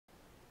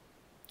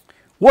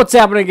What's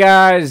happening,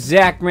 guys?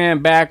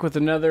 Zachman back with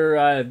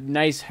another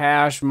nice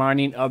hash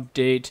mining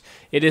update.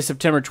 It is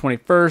September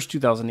 21st,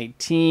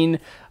 2018.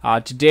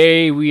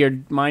 Today we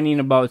are mining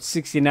about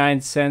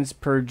 69 cents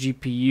per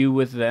GPU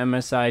with the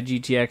MSI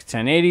GTX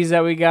 1080s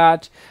that we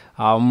got.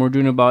 We're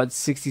doing about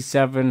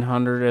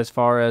 6,700 as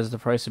far as the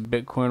price of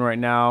Bitcoin right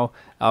now.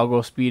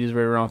 Algo speed is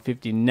right around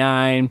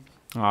 59.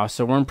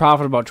 So we're in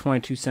profit about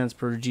 22 cents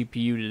per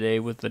GPU today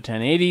with the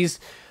 1080s.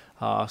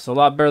 So a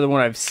lot better than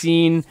what I've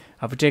seen.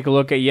 If we take a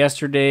look at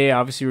yesterday,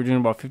 obviously we're doing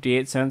about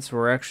 58 cents.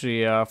 We're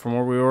actually, from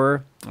where we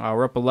were,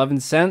 we're up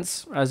 11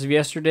 cents as of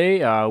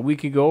yesterday. A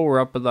week ago, we're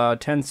up about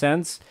 10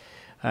 cents.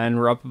 And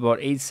we're up about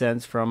 8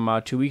 cents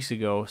from 2 weeks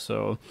ago.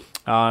 So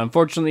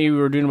unfortunately, we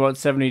were doing about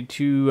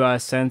 72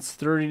 cents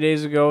 30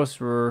 days ago.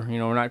 So we're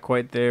not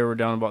quite there. We're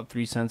down about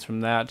 3 cents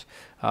from that.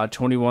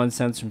 21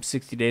 cents from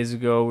 60 days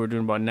ago. We're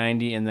doing about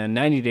 90, and then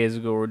 90 days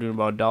ago we're doing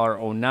about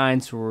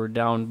 $1.09. So we're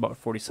down about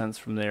 40 cents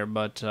from there.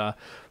 But we're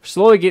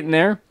slowly getting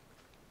there.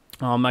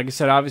 Like I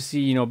said,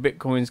 obviously,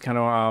 Bitcoin's kind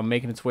of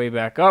making its way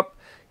back up.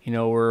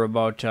 We're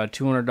about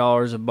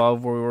 $200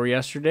 above where we were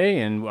yesterday,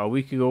 and a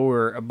week ago we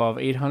were above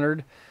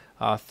 800.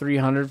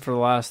 300 for the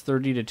last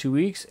 30 to 2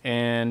 weeks,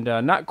 and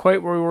not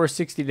quite where we were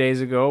 60 days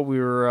ago.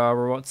 We're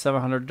about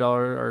 $700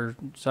 or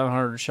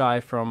 700 shy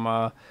from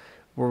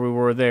where we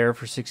were there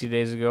for 60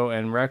 days ago,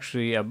 and we're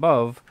actually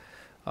above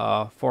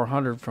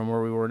 400 from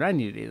where we were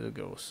 90 days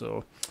ago.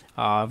 So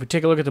if we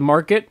take a look at the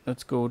market,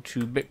 let's go to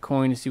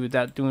Bitcoin to see what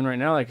that's doing right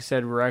now. Like I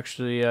said, we're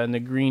actually in the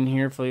green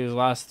here for the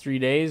last 3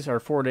 days or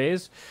 4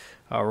 days.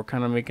 We're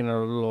kind of making a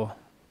little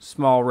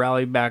small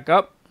rally back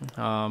up.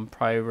 We'll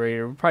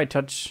probably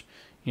touch,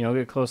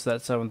 get close to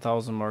that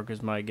 7,000 mark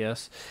is my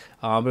guess.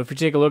 But if we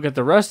take a look at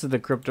the rest of the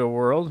crypto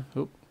world,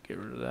 get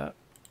rid of that.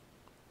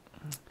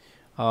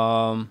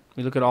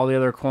 We look at all the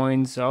other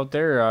coins out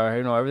there.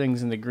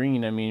 Everything's in the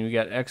green. I mean, we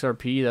got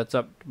XRP that's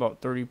up about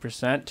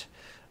 30%.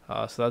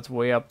 So that's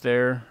way up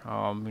there.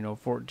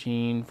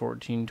 14,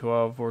 14,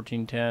 12,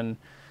 14, 10.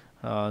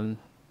 That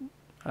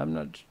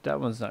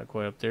one's not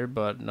quite up there,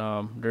 but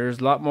there's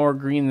a lot more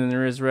green than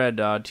there is red.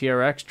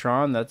 TRX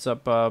Tron, that's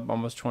up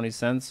almost 20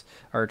 cents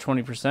or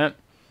 20%.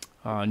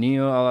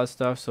 Neo, all that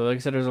stuff. So like I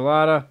said, there's a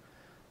lot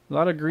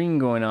of green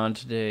going on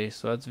today.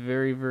 So that's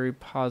very, very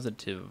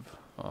positive.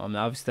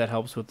 Obviously that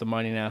helps with the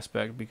mining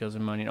aspect because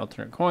I'm mining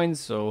alternate coins.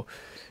 So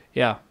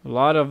yeah, a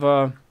lot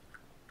of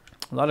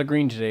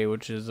green today,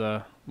 which is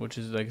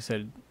like I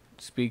said,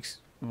 speaks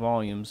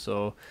volumes.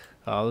 So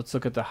let's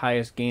look at the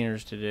highest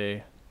gainers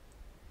today.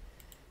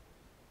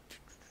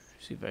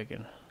 See if I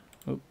can.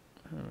 There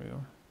we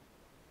go.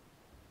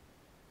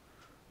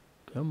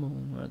 Come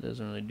on, that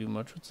doesn't really do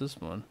much. What's this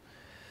one?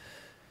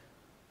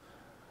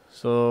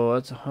 So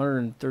that's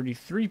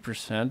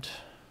 133%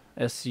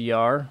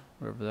 SCR,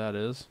 whatever that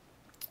is.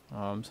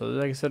 So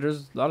like I said,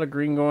 there's a lot of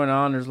green going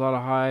on. There's a lot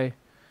of high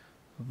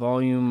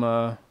volume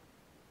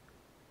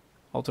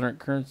alternate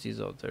currencies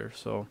out there.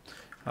 So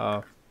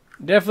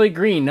definitely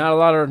green.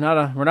 We're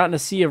not in a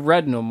sea of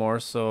red no more.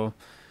 So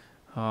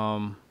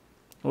we'll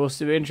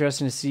be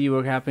interesting to see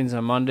what happens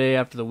on Monday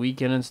after the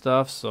weekend and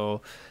stuff.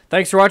 So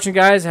thanks for watching,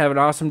 guys. Have an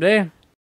awesome day.